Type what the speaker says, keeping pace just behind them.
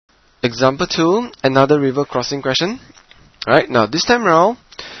example 2, another river crossing question. Alright, now this time around,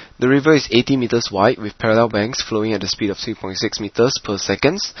 the river is 80 meters wide with parallel banks flowing at the speed of 3.6 meters per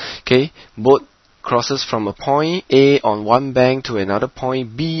second. Okay, boat crosses from a point A on one bank to another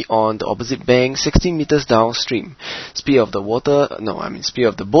point B on the opposite bank 16 meters downstream. Speed of the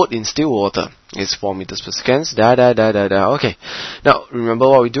boat in still water is 4 meters per second. Okay, now remember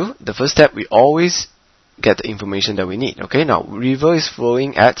what we do. The first step, we always get the information that we need. Okay, now river is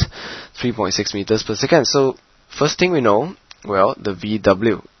flowing at 3.6 meters per second. So first thing we know, well, the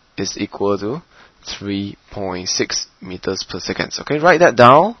VW is equal to 3.6 meters per second. Okay, write that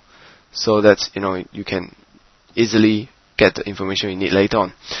down so that you can easily get the information you need later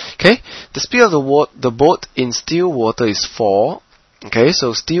on. Okay, the speed of the boat in still water is 4. Okay,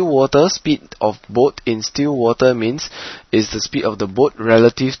 so still water, speed of boat in still water means is the speed of the boat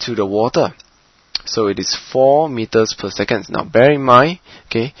relative to the water. So it is 4 meters per second. Now bear in mind,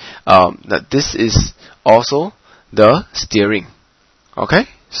 okay, that this is also the steering. Okay,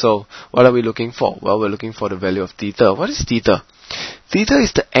 so what are we looking for? Well, we're looking for the value of theta. What is theta? Theta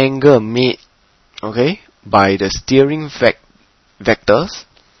is the angle made, okay, by the steering vectors,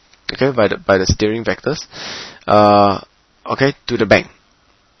 okay, by the steering vectors, okay, to the bank.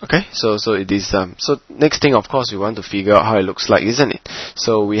 Okay, so it is so next thing, of course, we want to figure out how it looks like, isn't it?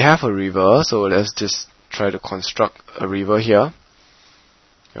 So we have a river, so let's just try to construct a river here.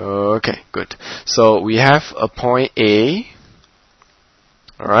 Okay, good. So we have a point A.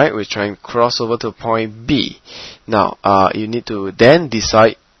 Alright, we're trying to cross over to a point B. Now, you need to then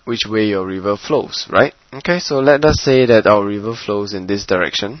decide which way your river flows, right? Okay, so let us say that our river flows in this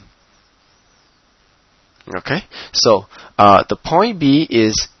direction. Okay, so the point B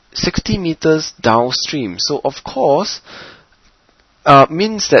is 60 meters downstream. So of course,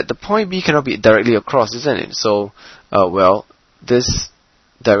 means that the point B cannot be directly across, isn't it? So, well, this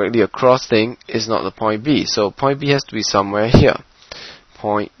directly across thing is not the point B. So point B has to be somewhere here.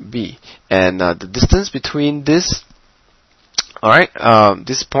 Point B, and the distance between this, alright,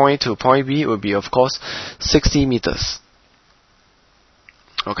 this point to point B will be, of course, 60 meters.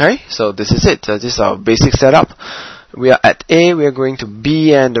 Okay, so this is it. This is our basic setup. We are at A, we are going to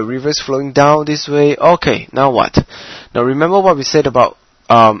B, and the river is flowing down this way. Okay, now what? Now remember what we said about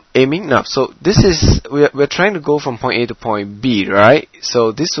aiming. Now, so this is, we're trying to go from point A to point B, right?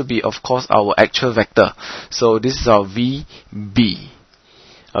 So this will be, of course, our actual vector. So this is our VB.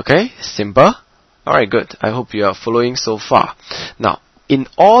 Okay, simple. Alright, good. I hope you are following so far. Now, in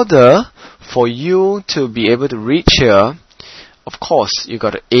order for you to be able to reach here, of course, you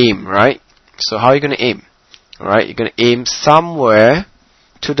got to aim, right? So how are you going to aim? Alright, you're going to aim somewhere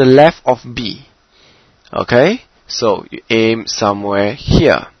to the left of B. Okay, so you aim somewhere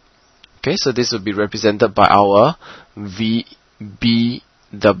here. Okay, so this will be represented by our VBW.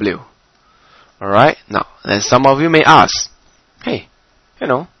 Alright, now, then some of you may ask, hey,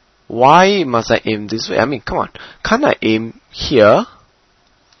 why must I aim this way? I mean, come on. Can't I aim here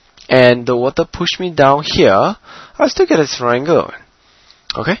and the water push me down here? I'll still get a triangle.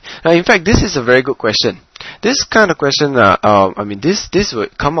 Okay. Now, in fact, this is a very good question. This kind of question, this will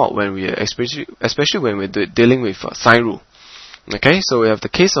come out when we, especially when we're dealing with sine rule. Okay. So we have the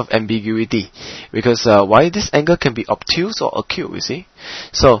case of ambiguity, because why this angle can be obtuse or acute, you see.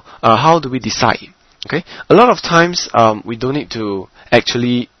 So how do we decide? Okay. A lot of times, we don't need to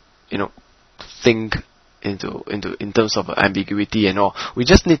actually, think in terms of ambiguity and all. We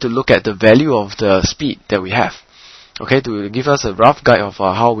just need to look at the value of the speed that we have, okay, to give us a rough guide of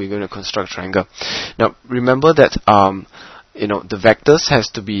how we're going to construct triangle. Now, remember that the vectors has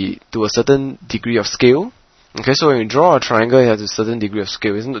to be to a certain degree of scale. Okay, so when we draw a triangle, it has a certain degree of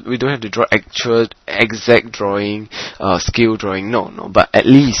scale. We don't have to draw actual exact drawing, scale drawing. No. But at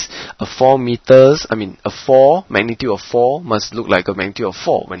least a 4 meters, a 4, magnitude of 4 must look like a magnitude of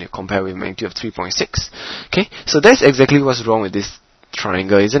 4 when you compare with a magnitude of 3.6. Okay, so that's exactly what's wrong with this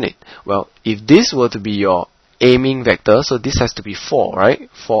triangle, isn't it? Well, if this were to be your aiming vector, so this has to be 4, right?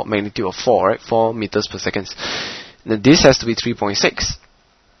 4, magnitude of 4, right? 4 meters per second. Now this has to be 3.6.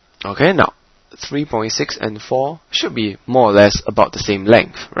 Okay, now 3.6 and 4 should be more or less about the same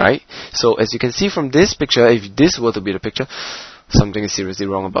length, right? So as you can see from this picture, if this were to be the picture, something is seriously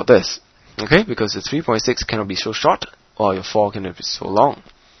wrong about this. Okay, because the 3.6 cannot be so short, or your 4 cannot be so long.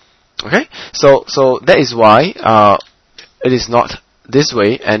 Okay, so that is why it is not this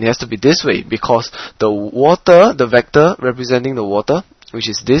way, and it has to be this way, because the water, the vector representing the water, which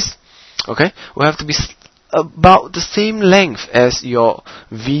is this, okay, will have to be about the same length as your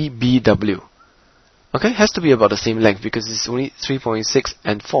VBW. Okay, has to be about the same length because it's only 3.6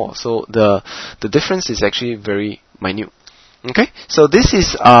 and 4. So the difference is actually very minute. Okay, so this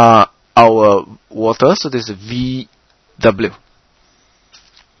is our water, so this is VW.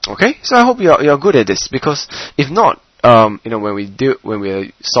 Okay, so I hope you're good at this, because if not, when we are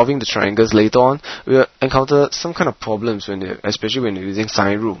solving the triangles later on, we'll encounter some kind of problems especially when you're using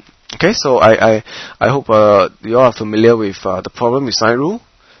sine rule. Okay, so I hope you all are familiar with the problem with sine rule.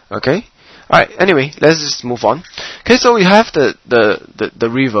 Okay, alright. Anyway, let's just move on. Okay, so we have the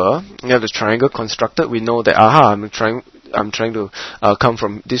river. We have the triangle constructed. We know that I'm trying to come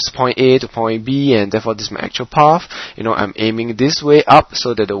from this point A to point B, and therefore this is my actual path. I'm aiming this way up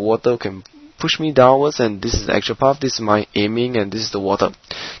so that the water can push me downwards, and this is the actual path. This is my aiming, and this is the water.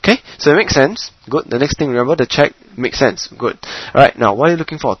 Okay, so it makes sense. Good. The next thing, remember the check makes sense. Good. Alright, now what are you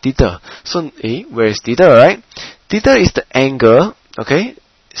looking for? Theta. So where is theta, right? Theta is the angle, okay?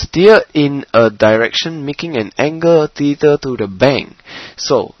 Steer in a direction making an angle theta to the bank.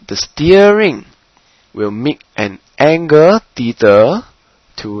 So the steering will make an angle theta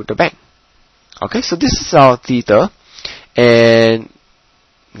to the bank. Okay, so this is our theta, and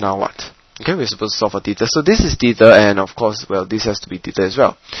now what? Okay, we're supposed to solve for theta. So this is theta, and of course, well, this has to be theta as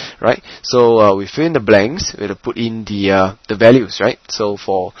well, right? So we fill in the blanks. We have to put in the values, right? So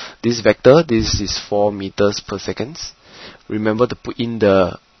for this vector, this is 4 meters per second. Remember to put in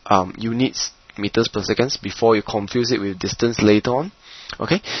the units, meters per second, before you confuse it with distance later on.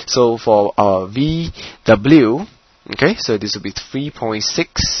 Okay, so for VW, okay, so this will be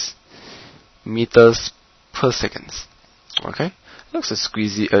 3.6 meters per second. Okay, looks a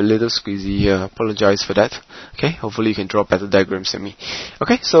little squeezy here. Apologize for that. Okay, hopefully you can draw better diagrams than me.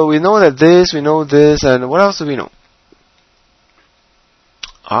 Okay, so we know that we know this, and what else do we know?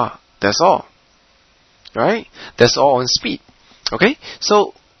 That's all. Right? That's all on speed. Okay,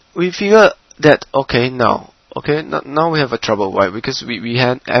 so we figure that now we have a trouble. Why? Because we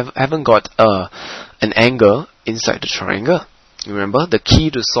haven't got an angle inside the triangle. Remember, the key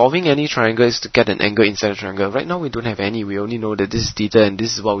to solving any triangle is to get an angle inside the triangle. Right now we don't have any. We only know that this is theta, and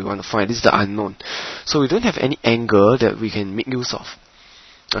this is what we want to find. This is the unknown. So we don't have any angle that we can make use of.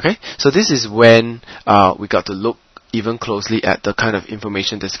 Okay, so this is when we got to look even closely at the kind of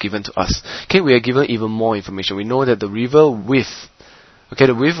information that's given to us. Okay, we are given even more information. We know that the river width,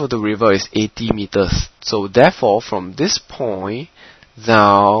 the width of the river is 80 meters. So therefore, from this point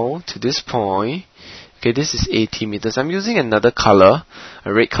down to this point, okay, this is 80 meters. I'm using another color,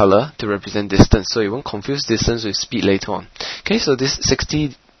 a red color, to represent distance, so you won't confuse distance with speed later on. Okay, so this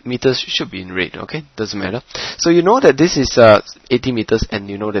 60 meters should be in red. Okay, doesn't matter. So you know that this is 80 meters, and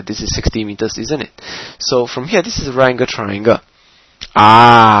you know that this is 60 meters, isn't it? So from here, this is a right angle triangle.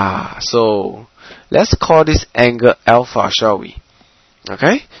 So let's call this angle alpha, shall we?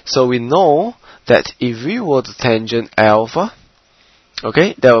 Okay, so we know that if we were to tangent alpha,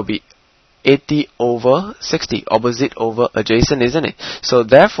 okay, that will be 80 over 60, opposite over adjacent, isn't it? So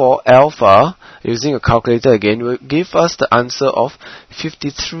therefore, alpha, using a calculator again, will give us the answer of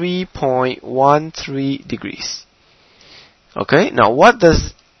 53.13 degrees. Okay, now what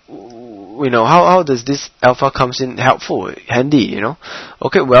does, how does this alpha comes in handy,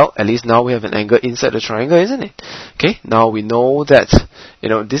 Okay, well, at least now we have an angle inside the triangle, isn't it? Okay, now we know that,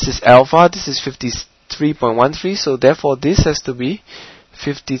 this is alpha, this is 53.13, so therefore this has to be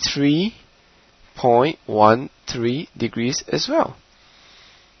 53.13 degrees as well.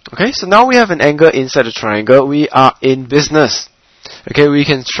 Okay, so now we have an angle inside the triangle. We are in business. Okay, we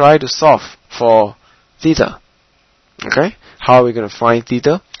can try to solve for theta. Okay, how are we going to find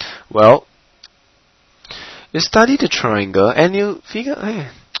theta? Well, you study the triangle and you figure,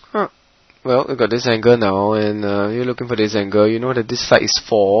 well, we got this angle now, and you're looking for this angle. You know that this side is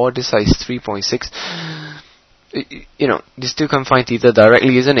 4, this side is 3.6. You still can't find theta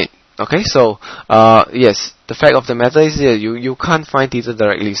directly, isn't it? Okay, so yes, the fact of the matter is that you can't find theta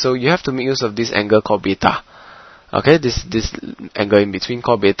directly, so you have to make use of this angle called beta. Okay, this angle in between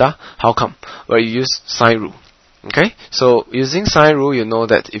called beta. How come? Well, you use sine rule. Okay, so using sine rule, you know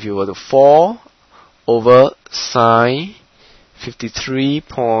that if you were to 4 over sine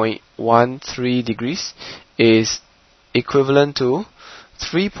 53.13 degrees is equivalent to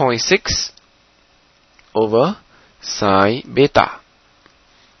 3.6 over sine beta.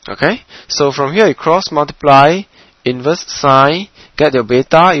 Okay, so from here you cross multiply inverse sine, get your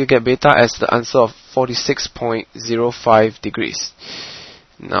beta, you get beta as the answer of 46.05 degrees.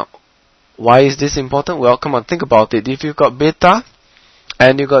 Now, why is this important? Well, come on, think about it. If you've got beta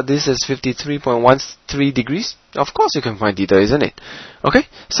and you got this as 53.13 degrees, of course you can find theta, isn't it? Okay,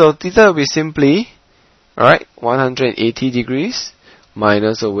 so theta will be simply, 180 degrees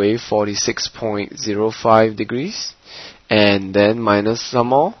minus away 46.05 degrees, and then minus some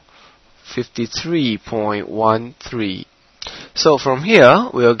more 53.13. So from here,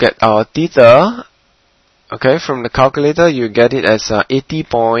 we'll get our theta. Okay, from the calculator, you get it as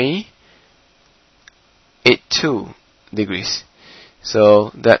 80.82 degrees.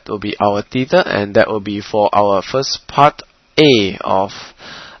 So that will be our theta, and that will be for our first part A of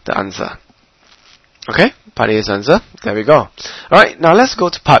the answer. Okay, part A's answer. There we go. Alright, now let's go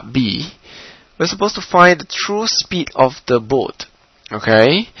to part B. We're supposed to find the true speed of the boat.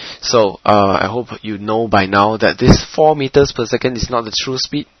 Okay, so I hope you know by now that this 4 meters per second is not the true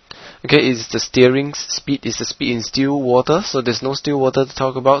speed. Okay, it's the steering speed, it's the speed in still water, so there's no still water to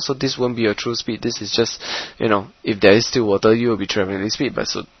talk about, so this won't be your true speed. This is just, you know, if there is still water, you will be traveling at this speed, but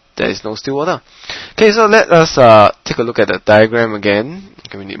so there is no still water. Okay, so let us take a look at the diagram again.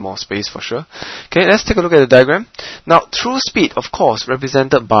 Okay, we need more space for sure. Okay, let's take a look at the diagram. Now, true speed, of course,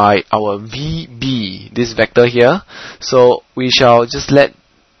 represented by our VB, this vector here. So we shall just let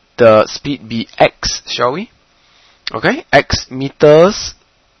the speed be x, shall we? Okay, x meters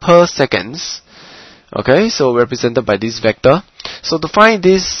per seconds. Okay, so represented by this vector. So to find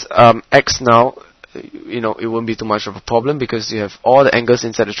this x now, you know, it won't be too much of a problem because you have all the angles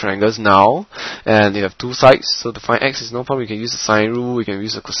inside the triangles now, and you have two sides. So to find x is no problem. You can use the sine rule, you can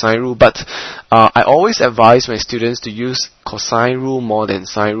use the cosine rule, but I always advise my students to use cosine rule more than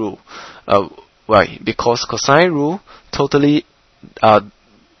sine rule. Why? Because cosine rule totally does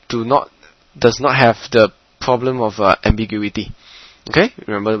not have the problem of ambiguity. Okay,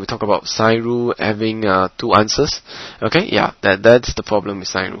 remember we talked about sine rule having two answers. Okay, yeah, that's the problem with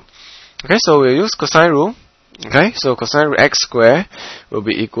sine rule. Okay, so we'll use cosine rule. Okay, so cosine rule x square will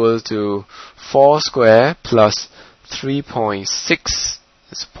be equal to 4 square plus 3.6.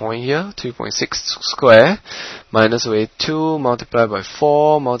 There's a point here, 3.6 square minus away 2 multiplied by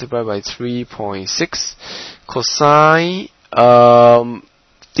 4 multiplied by 3.6 cosine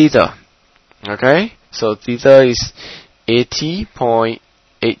theta. Okay, so theta is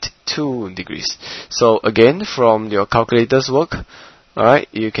 80.82 degrees. So again, from your calculator's work, alright,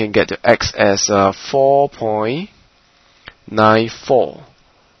 you can get the x as 4.94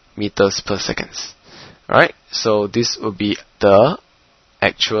 meters per second. Alright, so this will be the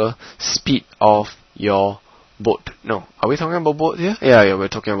actual speed of your boat. No, are we talking about boat here? Yeah, we're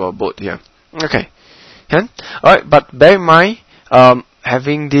talking about boat here. Okay, alright, but bear in mind,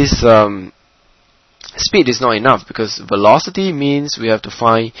 having this speed is not enough because velocity means we have to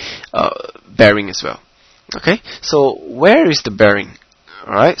find bearing as well. Okay, so where is the bearing?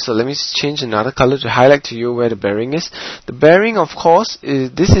 Alright, so let me change another color to highlight to you where the bearing is. The bearing, of course,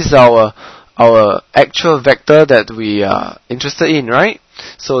 this is our actual vector that we are interested in, right?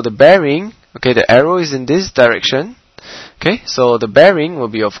 So the bearing, okay, the arrow is in this direction. Okay, so the bearing will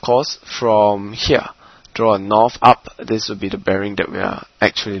be, of course, from here. Draw a north up. This will be the bearing that we are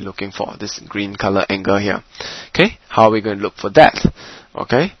actually looking for. This green color angle here. Okay, how are we going to look for that?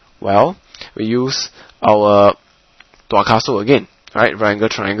 Okay, well, we use our Tuakaso again. Right, right angle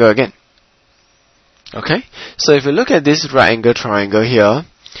triangle again. Okay, so if you look at this right angle triangle here,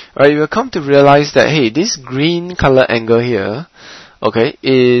 right, you will come to realize that, hey, this green color angle here, okay,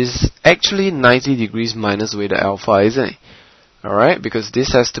 is actually 90 degrees minus away the alpha, isn't it? Alright, because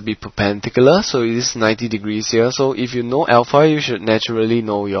this has to be perpendicular, so it is 90 degrees here. So if you know alpha, you should naturally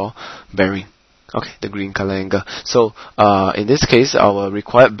know your bearing. Okay, the green color angle. So in this case, our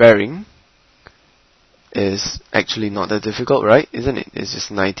required bearing is actually not that difficult, right? Isn't it? It's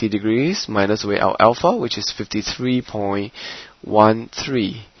just 90 degrees minus away our alpha, which is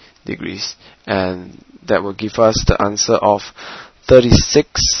 53.13 degrees. And that will give us the answer of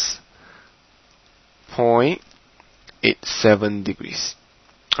 36.87 degrees.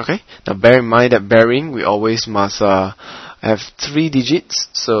 Okay, now bear in mind that bearing, we always must have 3 digits,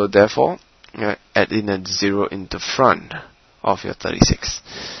 so therefore add in a 0 in the front of your 36.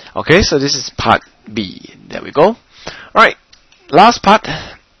 Okay, so this is part B. There we go. Alright, last part,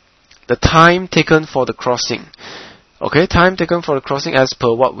 the time taken for the crossing. Okay, time taken for the crossing as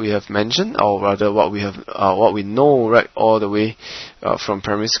per what we have mentioned, or rather what we have, what we know right all the way from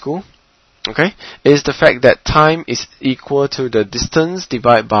primary school. Okay, is the fact that time is equal to the distance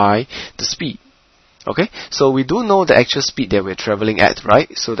divided by the speed. Okay, so we do know the actual speed that we're traveling at,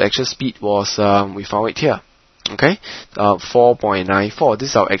 right? So the actual speed was, we found it here. Okay, 4.94.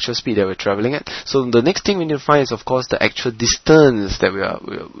 This is our actual speed that we're traveling at. So the next thing we need to find is, of course, the actual distance that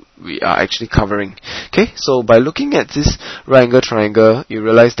we are actually covering. Okay, so by looking at this right angle triangle, you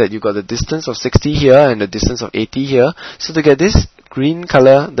realize that you got the distance of 60 here and the distance of 80 here. So to get this green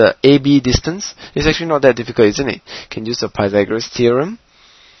color, the AB distance, is actually not that difficult, isn't it? You can use the Pythagoras theorem.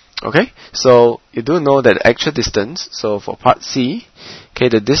 Okay, so you do know that the actual distance, so for part C, okay,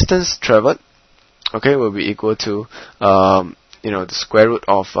 the distance traveled, okay, will be equal to the square root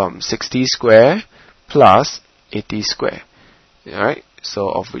of 60 square plus 80 square. Alright, so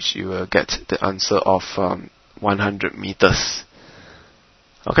of which you will get the answer of 100 meters.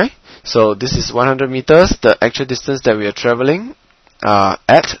 Okay, so this is 100 meters, the actual distance that we are traveling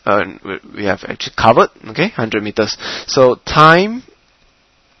we have actually covered. Okay, 100 meters. So time,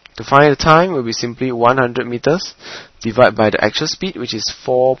 to find the time, will be simply 100 meters divided by the actual speed, which is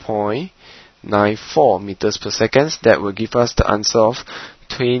 4.94 meters per second. That will give us the answer of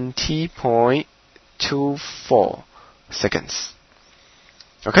 20.24 seconds.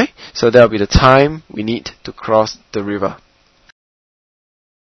 Okay, so that will be the time we need to cross the river.